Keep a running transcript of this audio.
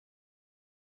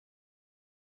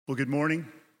Well, good morning.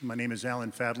 My name is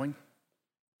Alan Fadling,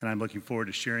 and I'm looking forward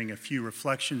to sharing a few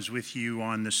reflections with you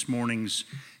on this morning's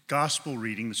gospel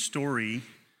reading, the story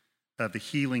of the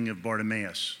healing of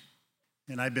Bartimaeus.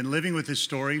 And I've been living with this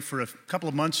story for a couple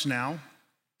of months now.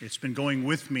 It's been going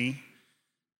with me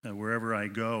wherever I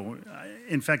go.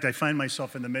 In fact, I find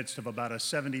myself in the midst of about a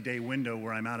 70-day window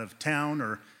where I'm out of town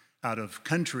or out of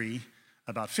country,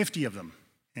 about 50 of them.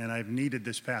 And I've needed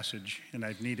this passage, and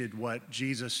I've needed what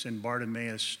Jesus and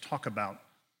Bartimaeus talk about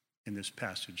in this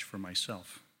passage for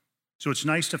myself. So it's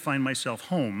nice to find myself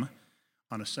home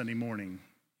on a Sunday morning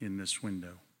in this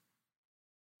window.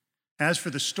 As for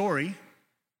the story,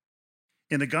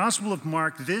 in the Gospel of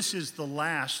Mark, this is the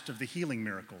last of the healing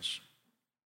miracles.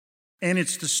 And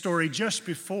it's the story just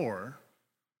before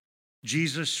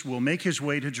Jesus will make his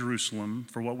way to Jerusalem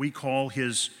for what we call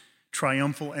his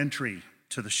triumphal entry,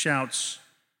 to the shouts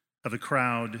of the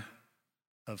crowd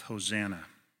of Hosanna.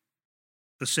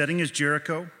 The setting is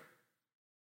Jericho.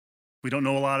 We don't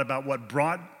know a lot about what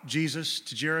brought Jesus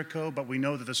to Jericho, but we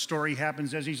know that the story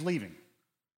happens as he's leaving.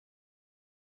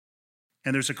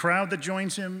 And there's a crowd that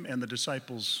joins him, and the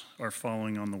disciples are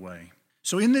following on the way.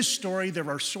 So in this story, there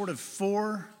are sort of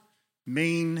four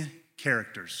main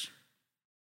characters.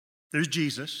 There's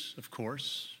Jesus, of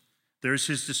course. There's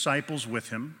his disciples with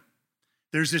him.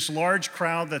 There's this large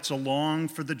crowd that's along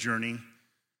for the journey.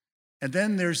 And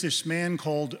then there's this man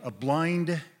called a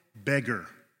blind beggar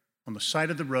on the side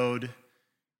of the road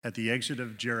at the exit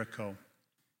of Jericho.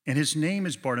 And his name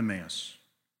is Bartimaeus.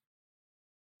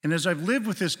 And as I've lived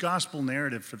with this gospel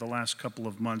narrative for the last couple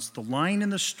of months, the line in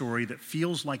the story that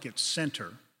feels like its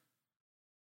center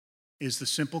is the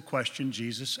simple question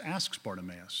Jesus asks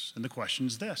Bartimaeus. And the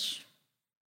question's this: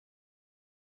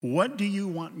 what do you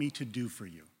want me to do for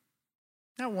you?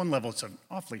 Now, at one level, it's an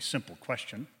awfully simple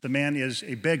question. The man is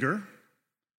a beggar.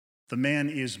 The man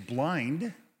is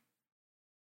blind.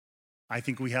 I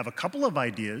think we have a couple of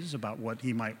ideas about what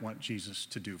he might want Jesus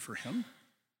to do for him.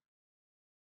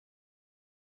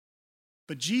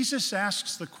 But Jesus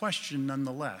asks the question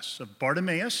nonetheless of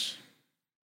Bartimaeus,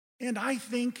 and I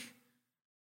think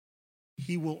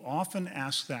he will often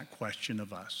ask that question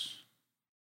of us.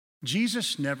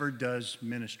 Jesus never does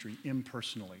ministry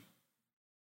impersonally.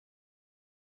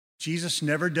 Jesus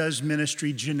never does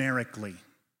ministry generically.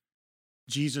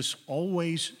 Jesus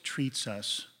always treats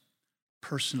us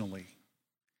personally.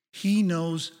 He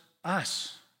knows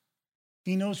us.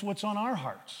 He knows what's on our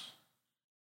hearts.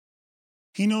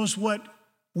 He knows what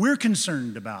we're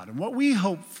concerned about and what we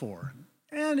hope for.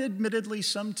 And admittedly,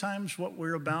 sometimes what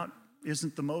we're about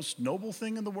isn't the most noble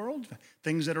thing in the world.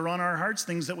 Things that are on our hearts,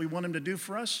 things that we want him to do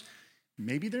for us,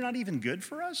 maybe they're not even good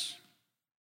for us.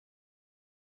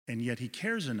 And yet he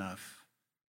cares enough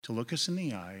to look us in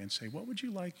the eye and say, what would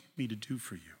you like me to do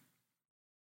for you?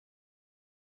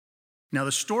 Now,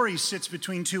 the story sits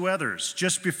between two others.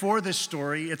 Just before this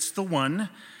story, it's the one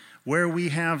where we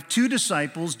have two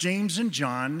disciples, James and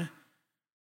John,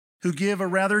 who give a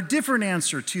rather different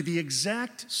answer to the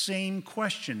exact same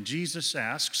question. Jesus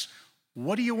asks,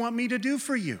 what do you want me to do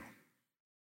for you?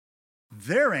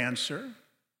 Their answer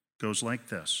goes like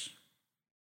this: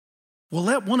 well,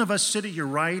 let one of us sit at your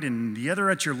right and the other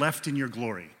at your left in your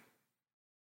glory.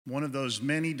 One of those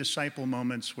many disciple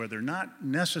moments where they're not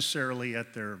necessarily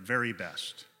at their very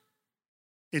best.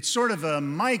 It's sort of a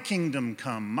my kingdom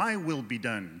come, my will be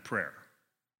done prayer.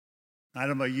 I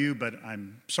don't know about you, but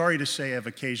I'm sorry to say I've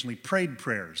occasionally prayed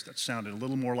prayers that sounded a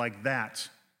little more like that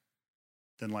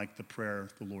than like the prayer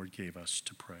the Lord gave us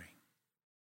to pray.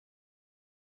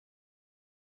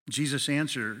 Jesus'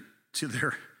 answer to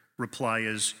their reply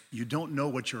is, you don't know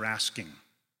what you're asking.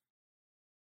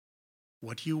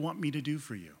 What do you want me to do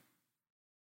for you?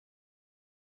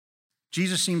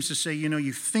 Jesus seems to say,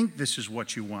 you think this is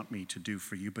what you want me to do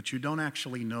for you, but you don't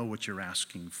actually know what you're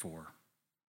asking for.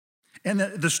 And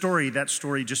that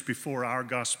story just before our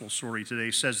gospel story today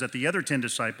says that the other 10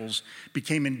 disciples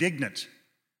became indignant.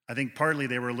 I think partly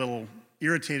they were a little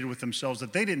irritated with themselves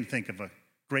that they didn't think of a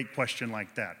great question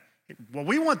like that. Well,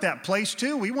 we want that place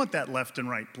too. We want that left and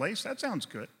right place. That sounds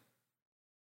good.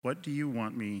 What do you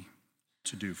want me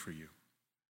to do for you?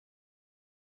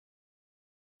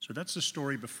 So that's the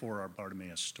story before our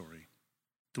Bartimaeus story.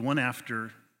 The one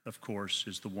after, of course,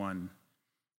 is the one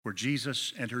where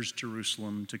Jesus enters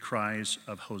Jerusalem to cries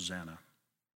of Hosanna.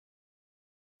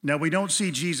 Now, we don't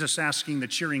see Jesus asking the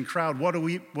cheering crowd, what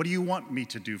do you want me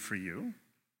to do for you?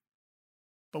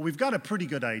 But we've got a pretty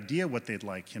good idea what they'd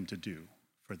like him to do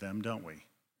for them, don't we?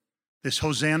 This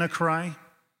Hosanna cry,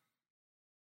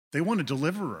 they want a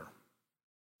deliverer.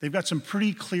 They've got some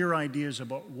pretty clear ideas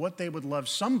about what they would love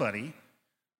somebody,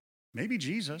 maybe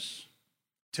Jesus,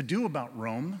 to do about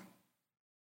Rome,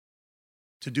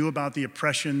 to do about the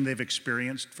oppression they've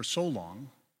experienced for so long.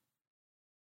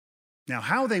 Now,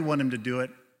 how they want him to do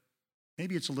it,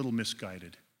 maybe it's a little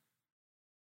misguided.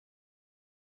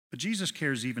 But Jesus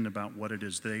cares even about what it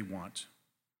is they want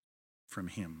from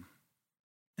him.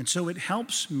 And so it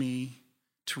helps me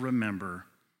to remember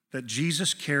that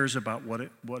Jesus cares about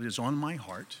what is on my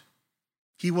heart.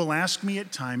 He will ask me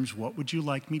at times, what would you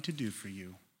like me to do for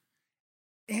you?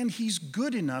 And he's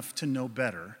good enough to know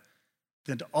better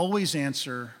than to always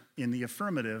answer in the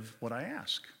affirmative what I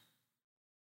ask.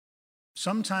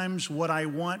 Sometimes what I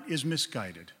want is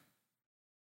misguided.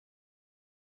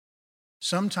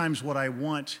 Sometimes what I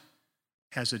want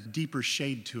has a deeper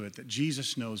shade to it that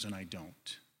Jesus knows and I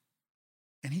don't.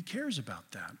 And he cares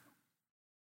about that.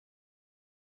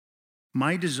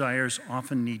 My desires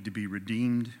often need to be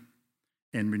redeemed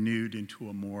and renewed into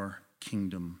a more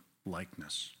kingdom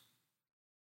likeness.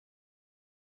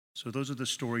 So those are the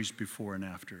stories before and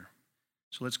after.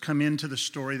 So let's come into the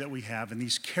story that we have and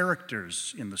these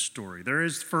characters in the story. There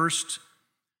is first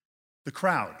the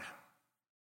crowd.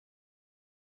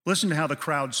 Listen to how the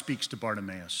crowd speaks to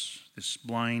Bartimaeus, this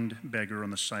blind beggar on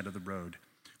the side of the road,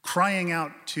 crying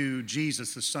out to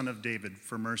Jesus, the Son of David,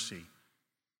 for mercy.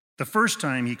 The first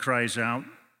time he cries out,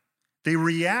 they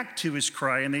react to his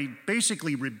cry and they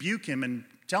basically rebuke him and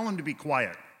tell him to be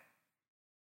quiet.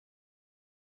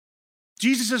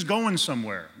 Jesus is going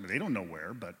somewhere. They don't know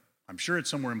where, but I'm sure it's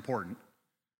somewhere important.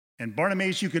 And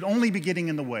Bartimaeus, you could only be getting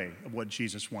in the way of what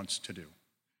Jesus wants to do.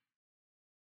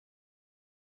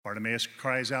 Bartimaeus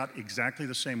cries out exactly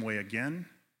the same way again,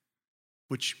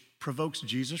 which provokes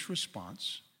Jesus'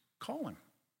 response. Call him,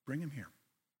 bring him here.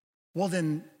 Well,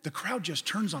 then the crowd just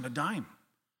turns on a dime.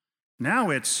 Now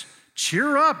it's,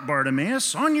 cheer up,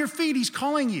 Bartimaeus, on your feet, he's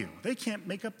calling you. They can't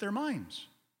make up their minds.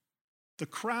 The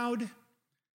crowd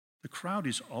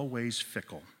is always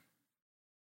fickle.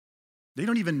 They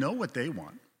don't even know what they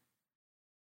want.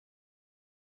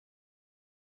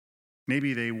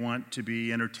 Maybe they want to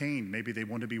be entertained. Maybe they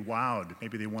want to be wowed.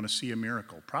 Maybe they want to see a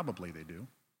miracle. Probably they do.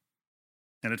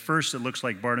 And at first, it looks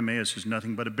like Bartimaeus is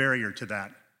nothing but a barrier to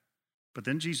that. But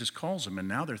then Jesus calls him, and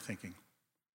now they're thinking,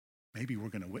 maybe we're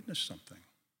going to witness something.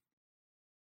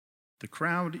 The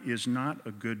crowd is not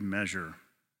a good measure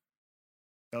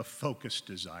of focused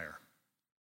desire.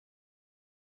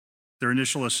 Their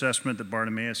initial assessment that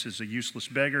Bartimaeus is a useless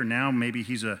beggar, now maybe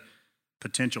he's a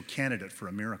potential candidate for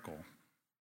a miracle.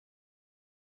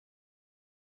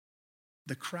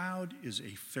 The crowd is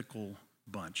a fickle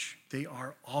bunch. They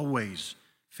are always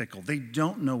fickle. They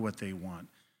don't know what they want.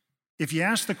 If you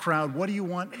ask the crowd, what do you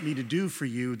want me to do for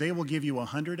you? They will give you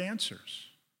 100 answers.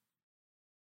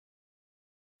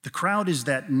 The crowd is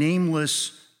that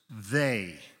nameless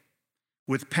they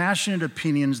with passionate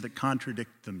opinions that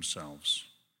contradict themselves.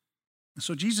 And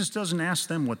so Jesus doesn't ask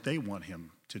them what they want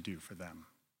him to do for them.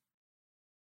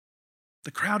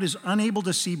 The crowd is unable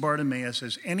to see Bartimaeus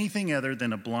as anything other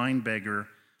than a blind beggar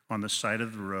on the side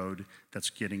of the road that's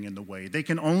getting in the way. They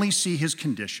can only see his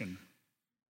condition.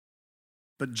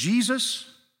 But Jesus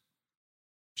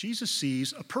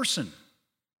sees a person.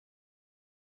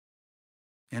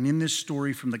 And in this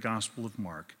story from the Gospel of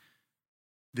Mark,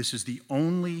 this is the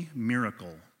only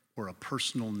miracle where a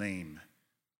personal name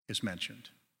is mentioned.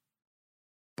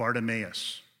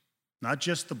 Bartimaeus, not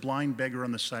just the blind beggar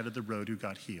on the side of the road who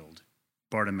got healed.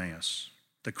 Bartimaeus.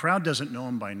 The crowd doesn't know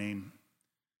him by name,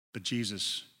 but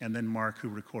Jesus, and then Mark, who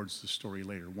records the story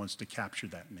later, wants to capture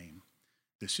that name.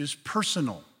 This is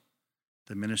personal.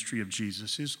 The ministry of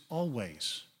Jesus is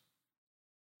always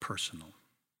personal.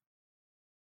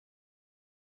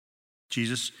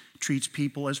 Jesus treats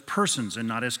people as persons and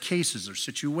not as cases or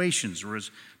situations or as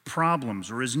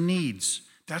problems or as needs.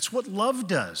 That's what love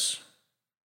does.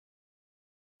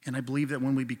 And I believe that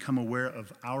when we become aware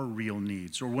of our real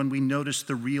needs or when we notice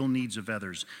the real needs of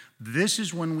others, this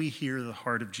is when we hear the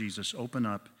heart of Jesus open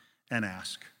up and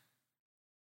ask,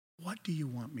 what do you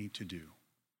want me to do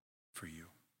for you?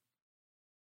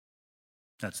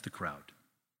 That's the crowd.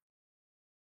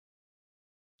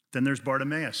 Then there's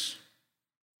Bartimaeus.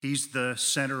 He's the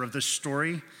center of this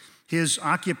story. His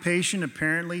occupation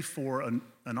apparently for an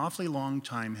awfully long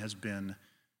time has been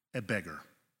a beggar.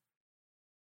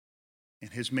 And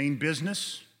his main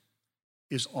business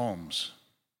is alms,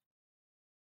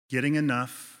 getting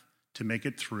enough to make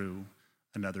it through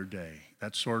another day.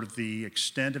 That's sort of the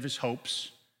extent of his hopes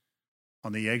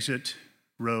on the exit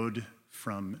road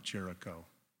from Jericho.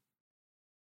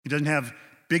 He doesn't have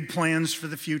big plans for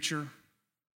the future.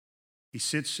 He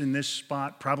sits in this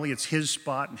spot. Probably it's his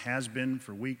spot and has been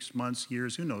for weeks, months,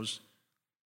 years, who knows.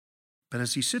 But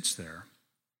as he sits there,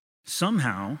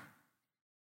 somehow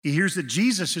He hears that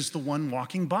Jesus is the one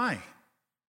walking by.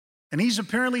 And he's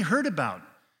apparently heard about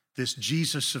this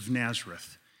Jesus of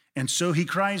Nazareth. And so he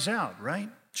cries out, right?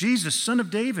 Jesus, Son of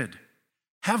David,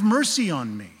 have mercy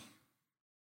on me.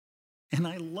 And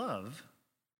I love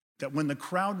that when the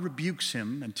crowd rebukes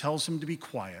him and tells him to be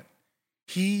quiet,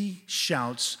 he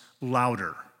shouts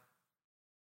louder.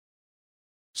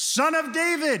 Son of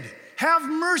David, have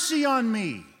mercy on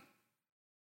me.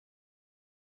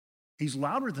 He's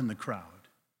louder than the crowd.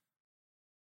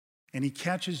 And he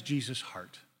catches Jesus'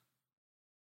 heart.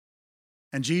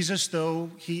 And Jesus, though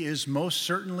he is most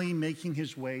certainly making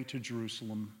his way to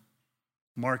Jerusalem,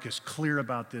 Mark is clear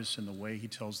about this in the way he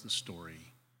tells the story.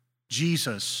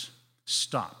 Jesus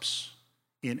stops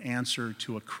in answer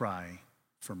to a cry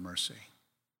for mercy.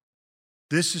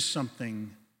 This is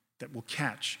something that will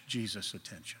catch Jesus'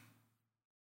 attention.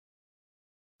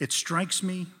 It strikes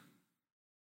me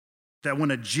that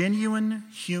when a genuine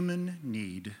human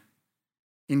need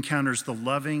encounters the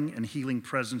loving and healing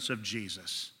presence of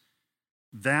Jesus,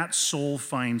 that soul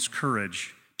finds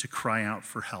courage to cry out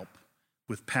for help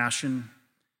with passion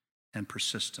and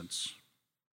persistence.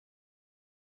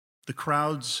 The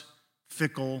crowd's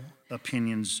fickle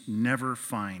opinions never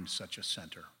find such a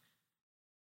center.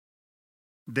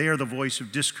 They are the voice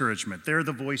of discouragement. They're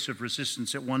the voice of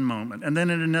resistance at one moment. And then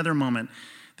at another moment,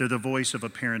 they're the voice of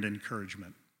apparent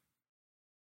encouragement.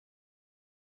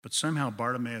 But somehow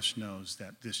Bartimaeus knows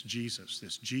that this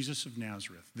Jesus of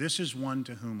Nazareth, this is one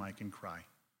to whom I can cry.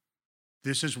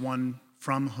 This is one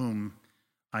from whom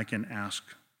I can ask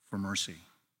for mercy.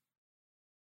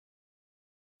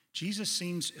 Jesus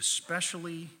seems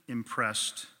especially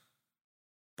impressed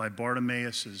by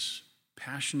Bartimaeus'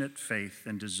 passionate faith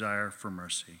and desire for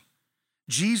mercy.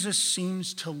 Jesus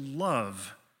seems to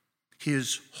love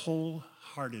his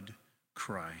wholehearted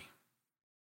cry.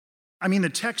 I mean, the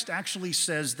text actually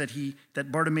says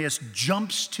that Bartimaeus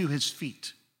jumps to his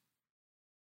feet.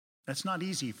 That's not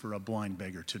easy for a blind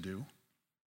beggar to do.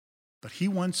 But he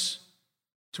wants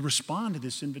to respond to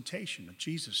this invitation of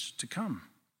Jesus to come.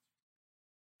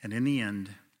 And in the end,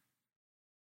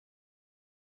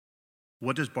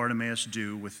 what does Bartimaeus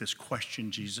do with this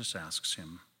question Jesus asks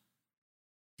him?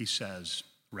 He says,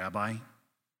 Rabbi,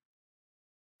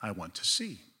 I want to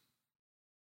see.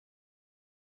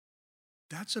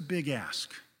 That's a big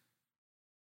ask.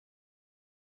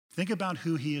 Think about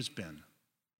who he has been.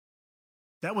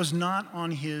 That was not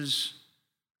on his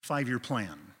 5-year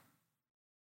plan.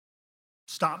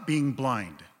 Stop being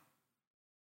blind.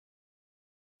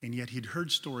 And yet he'd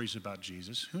heard stories about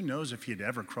Jesus. Who knows if he'd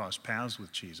ever crossed paths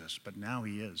with Jesus, but now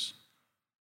he is.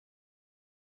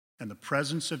 And the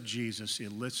presence of Jesus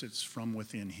elicits from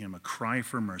within him a cry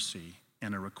for mercy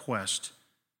and a request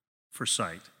for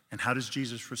sight. And how does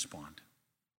Jesus respond?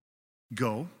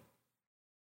 Go,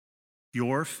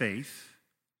 your faith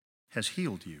has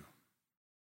healed you.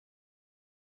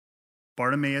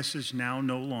 Bartimaeus is now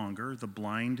no longer the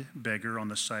blind beggar on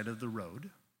the side of the road.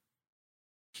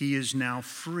 He is now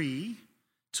free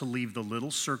to leave the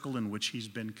little circle in which he's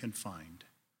been confined.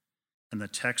 And the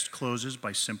text closes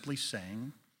by simply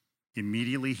saying,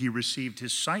 immediately he received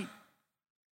his sight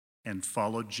and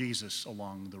followed Jesus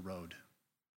along the road.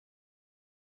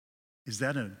 Is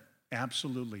that an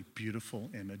absolutely beautiful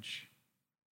image?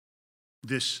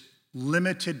 This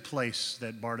limited place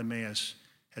that Bartimaeus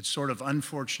had sort of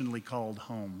unfortunately called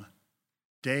home,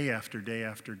 day after day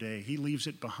after day, he leaves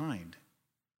it behind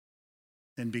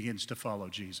and begins to follow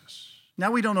Jesus.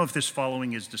 Now, we don't know if this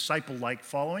following is disciple-like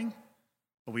following,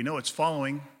 but we know it's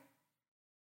following.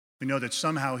 We know that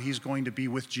somehow he's going to be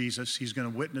with Jesus. He's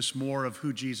going to witness more of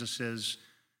who Jesus is.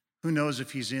 Who knows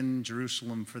if he's in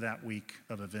Jerusalem for that week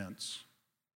of events.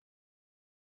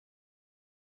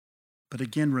 But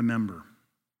again, remember,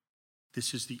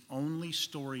 this is the only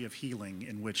story of healing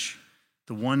in which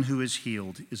the one who is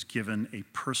healed is given a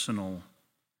personal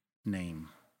name.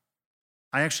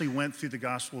 I actually went through the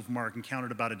Gospel of Mark and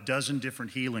counted about a dozen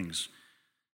different healings.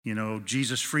 You know,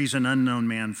 Jesus frees an unknown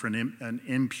man from an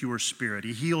impure spirit.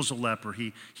 He heals a leper.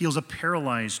 He heals a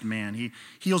paralyzed man. He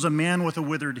heals a man with a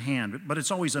withered hand. But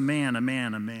it's always a man, a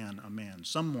man, a man, a man.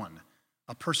 Someone,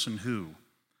 a person who,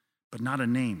 but not a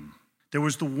name. There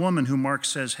was the woman who Mark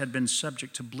says had been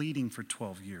subject to bleeding for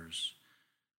 12 years.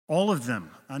 All of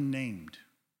them unnamed.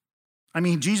 I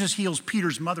mean, Jesus heals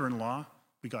Peter's mother-in-law.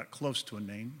 We got close to a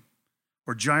name.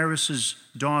 Or Jairus'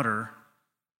 daughter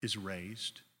is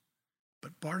raised.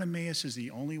 But Bartimaeus is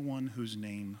the only one whose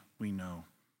name we know.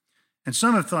 And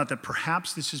some have thought that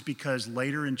perhaps this is because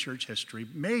later in church history,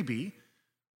 maybe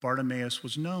Bartimaeus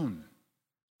was known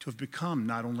to have become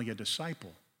not only a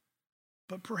disciple,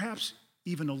 but perhaps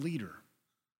even a leader.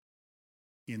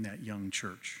 in that young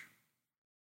church.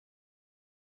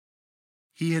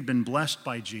 He had been blessed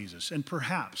by Jesus, and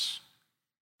perhaps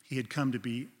he had come to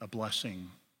be a blessing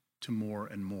to more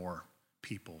and more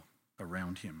people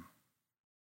around him.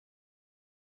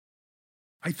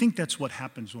 I think that's what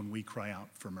happens when we cry out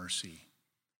for mercy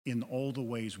in all the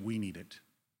ways we need it.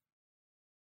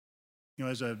 You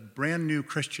know, as a brand new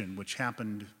Christian, which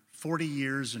happened 40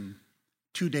 years and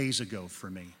 2 days ago for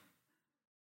me,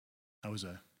 I was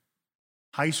a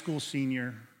high school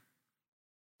senior.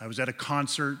 I was at a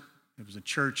concert. It was a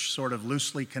church sort of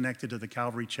loosely connected to the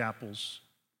Calvary chapels.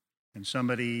 And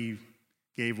somebody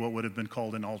gave what would have been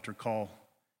called an altar call.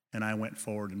 And I went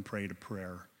forward and prayed a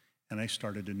prayer. And I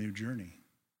started a new journey.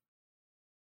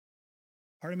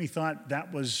 Part of me thought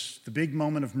that was the big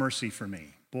moment of mercy for me.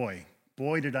 Boy,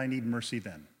 did I need mercy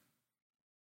then.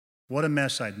 What a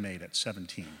mess I'd made at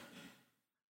 17.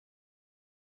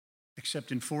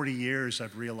 Except in 40 years,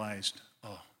 I've realized,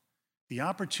 the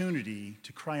opportunity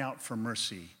to cry out for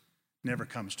mercy never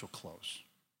comes to a close.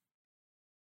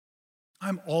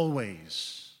 I'm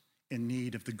always in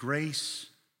need of the grace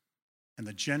and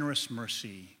the generous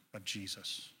mercy of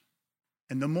Jesus.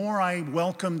 And the more I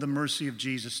welcome the mercy of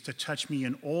Jesus to touch me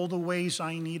in all the ways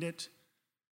I need it,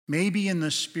 maybe in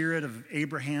the spirit of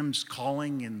Abraham's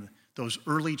calling in those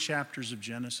early chapters of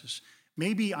Genesis,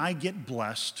 maybe I get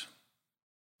blessed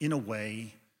in a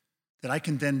way that I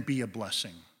can then be a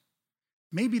blessing.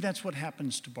 Maybe that's what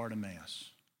happens to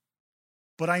Bartimaeus.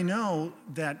 But I know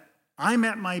that I'm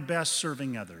at my best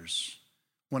serving others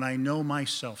when I know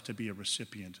myself to be a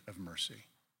recipient of mercy.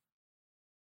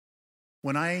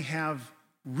 When I have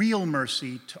real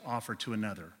mercy to offer to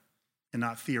another and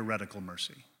not theoretical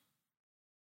mercy.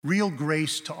 Real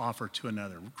grace to offer to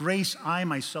another. Grace I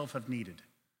myself have needed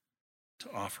to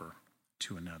offer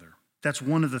to another. That's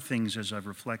one of the things as I've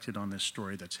reflected on this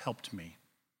story that's helped me.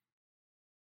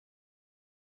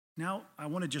 Now, I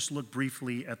want to just look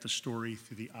briefly at the story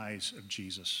through the eyes of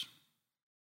Jesus.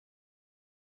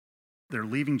 They're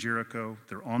leaving Jericho.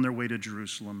 They're on their way to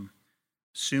Jerusalem.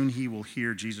 Soon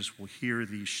Jesus will hear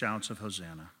these shouts of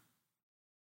Hosanna.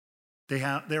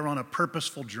 They're on a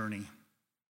purposeful journey.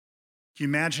 Can you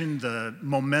imagine the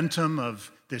momentum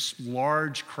of this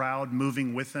large crowd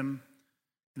moving with them?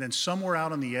 And then somewhere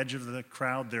out on the edge of the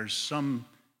crowd, there's some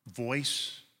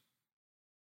voice.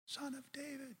 Son of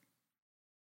David,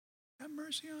 have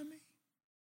mercy on me.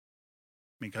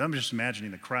 Because I'm just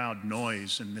imagining the crowd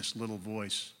noise and this little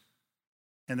voice.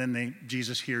 And then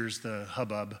Jesus hears the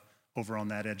hubbub over on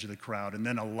that edge of the crowd, and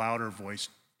then a louder voice,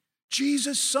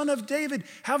 Jesus, Son of David,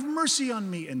 have mercy on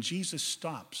me. And Jesus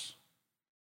stops.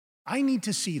 I need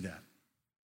to see that.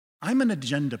 I'm an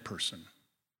agenda person.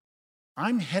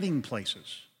 I'm heading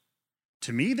places.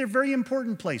 To me, they're very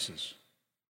important places.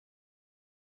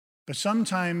 But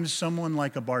sometimes someone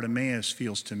like a Bartimaeus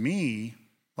feels to me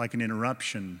like an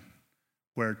interruption,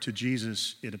 where to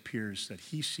Jesus it appears that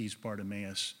he sees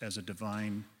Bartimaeus as a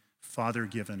divine,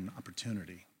 Father-given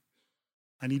opportunity.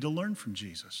 I need to learn from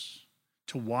Jesus,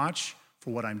 to watch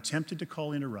for what I'm tempted to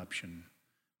call interruption,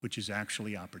 which is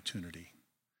actually opportunity.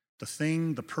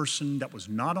 The person that was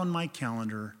not on my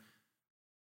calendar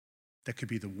that could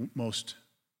be the most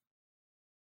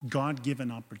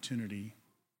God-given opportunity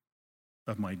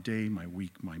of my day, my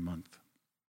week, my month.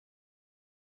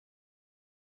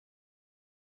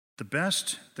 The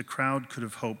best the crowd could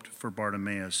have hoped for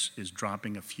Bartimaeus is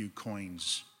dropping a few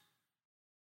coins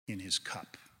in his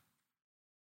cup.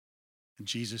 And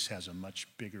Jesus has a much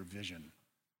bigger vision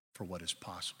for what is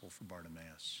possible for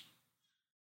Bartimaeus.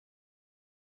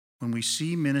 When we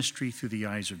see ministry through the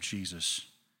eyes of Jesus,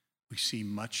 we see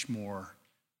much more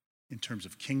in terms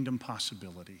of kingdom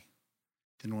possibility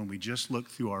than when we just look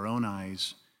through our own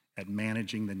eyes at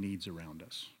managing the needs around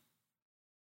us.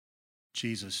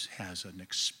 Jesus has an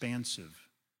expansive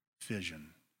vision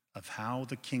of how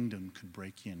the kingdom could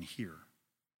break in here,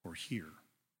 or here,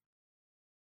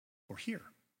 or here.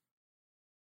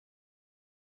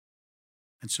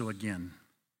 And so again,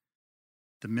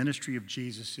 the ministry of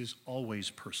Jesus is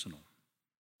always personal.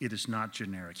 It is not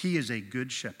generic. He is a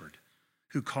good shepherd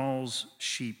who calls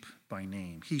sheep by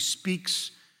name. He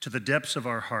speaks to the depths of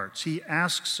our hearts. He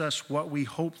asks us what we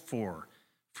hope for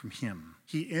from him.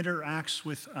 He interacts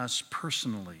with us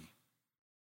personally.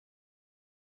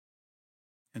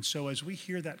 And so as we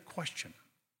hear that question,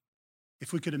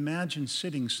 if we could imagine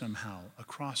sitting somehow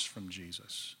across from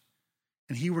Jesus,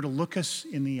 and he were to look us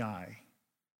in the eye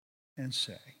and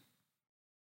say,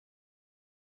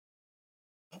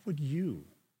 what would you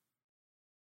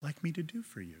like me to do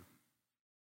for you?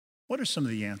 What are some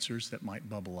of the answers that might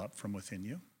bubble up from within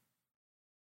you?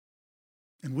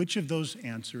 And which of those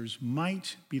answers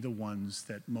might be the ones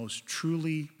that most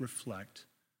truly reflect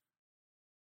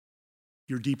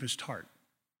your deepest heart?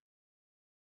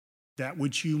 That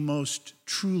which you most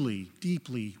truly,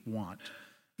 deeply want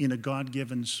in a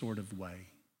God-given sort of way.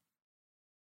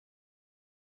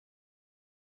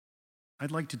 I'd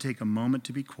like to take a moment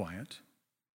to be quiet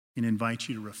and invite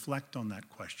you to reflect on that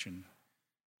question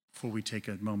before we take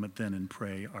a moment then and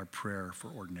pray our prayer for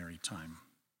ordinary time.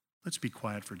 Let's be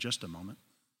quiet for just a moment.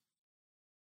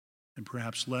 And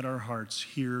perhaps let our hearts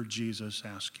hear Jesus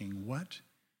asking, "What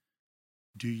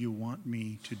do you want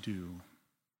me to do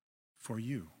for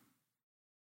you?"